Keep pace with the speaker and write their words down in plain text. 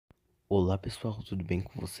Olá pessoal, tudo bem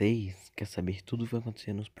com vocês? Quer saber tudo o que vai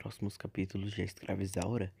acontecer nos próximos capítulos de Escrava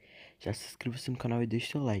Isaura? Já se inscreva-se no canal e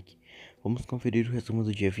deixe seu like. Vamos conferir o resumo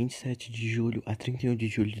do dia 27 de julho a 31 de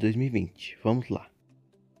julho de 2020. Vamos lá!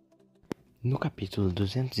 No capítulo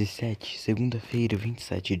 207, segunda-feira,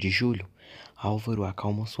 27 de julho, Álvaro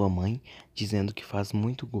acalma sua mãe, dizendo que faz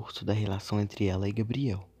muito gosto da relação entre ela e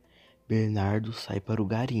Gabriel. Bernardo sai para o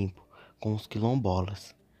garimpo, com os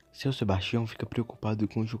quilombolas. Seu Sebastião fica preocupado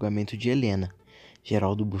com o julgamento de Helena.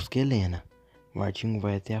 Geraldo busca Helena. Martinho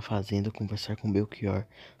vai até a fazenda conversar com Belchior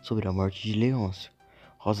sobre a morte de Leôncio.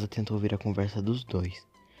 Rosa tenta ouvir a conversa dos dois.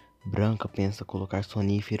 Branca pensa colocar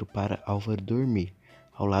sonífero para Álvaro dormir,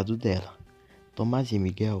 ao lado dela. Tomás e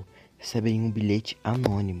Miguel recebem um bilhete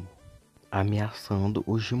anônimo, ameaçando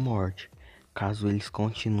os de morte, caso eles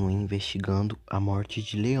continuem investigando a morte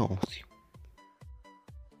de Leôncio.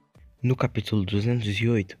 No capítulo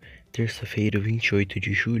 208, terça-feira, 28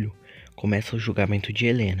 de julho, começa o julgamento de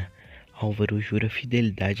Helena. Álvaro jura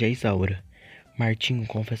fidelidade a Isaura. Martinho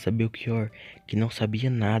confessa a Belchior que não sabia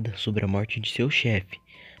nada sobre a morte de seu chefe,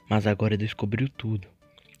 mas agora descobriu tudo.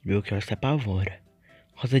 Belchior se apavora.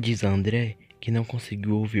 Rosa diz a André que não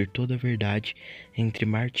conseguiu ouvir toda a verdade entre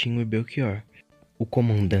Martinho e Belchior. O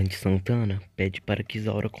comandante Santana pede para que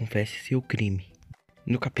Isaura confesse seu crime.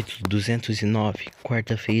 No capítulo 209,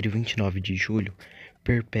 quarta-feira, 29 de julho,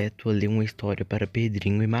 Perpétua lê uma história para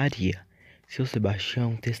Pedrinho e Maria. Seu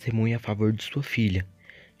Sebastião testemunha a favor de sua filha.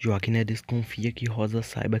 Joaquina desconfia que Rosa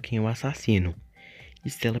saiba quem é o assassino.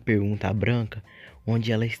 Estela pergunta a Branca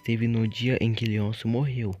onde ela esteve no dia em que Leôncio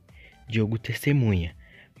morreu. Diogo testemunha.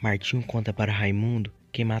 Martinho conta para Raimundo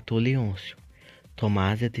quem matou Leôncio.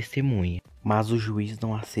 Tomás é testemunha, mas o juiz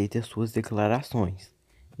não aceita suas declarações.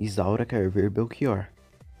 Isaura quer ver Belchior.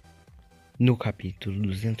 No capítulo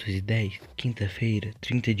 210, quinta-feira,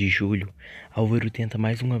 30 de julho, Álvaro tenta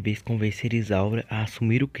mais uma vez convencer Isaura a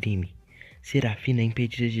assumir o crime. Serafina é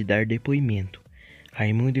impedida de dar depoimento.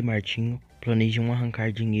 Raimundo e Martinho planejam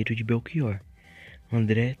arrancar dinheiro de Belchior.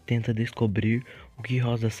 André tenta descobrir o que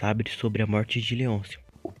Rosa sabe sobre a morte de Leôncio.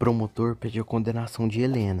 O promotor pede a condenação de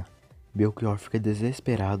Helena. Belchior fica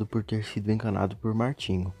desesperado por ter sido enganado por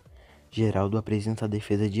Martinho. Geraldo apresenta a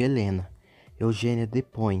defesa de Helena. Eugênia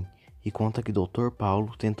depõe e conta que Dr.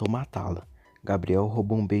 Paulo tentou matá-la. Gabriel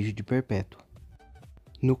rouba um beijo de Perpétua.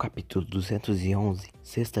 No capítulo 211,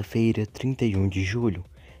 sexta-feira, 31 de julho,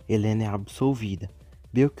 Helena é absolvida.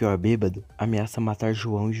 Belchior bêbado ameaça matar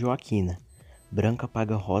João e Joaquina. Branca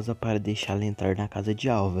paga Rosa para deixá-la entrar na casa de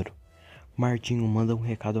Álvaro. Martinho manda um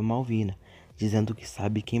recado a Malvina, dizendo que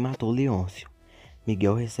sabe quem matou Leôncio.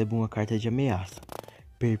 Miguel recebe uma carta de ameaça.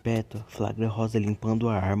 Perpétua flagra Rosa limpando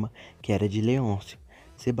a arma que era de Leôncio.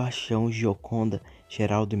 Sebastião, Gioconda,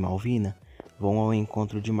 Geraldo e Malvina vão ao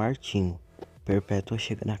encontro de Martinho. Perpétua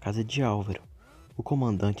chega na casa de Álvaro. O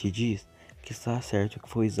comandante diz que está certo que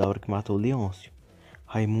foi Isaura que matou Leôncio.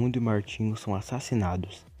 Raimundo e Martinho são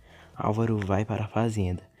assassinados. Álvaro vai para a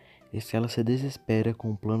fazenda. Estela se desespera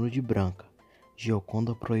com o plano de Branca.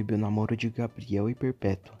 Gioconda proíbe o namoro de Gabriel e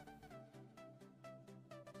Perpétua.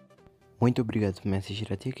 Muito obrigado por me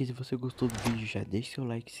assistir até aqui. Se você gostou do vídeo, já deixe seu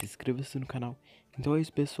like, se inscreva-se no canal. Então é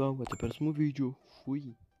isso, pessoal, até o próximo vídeo.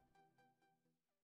 Fui!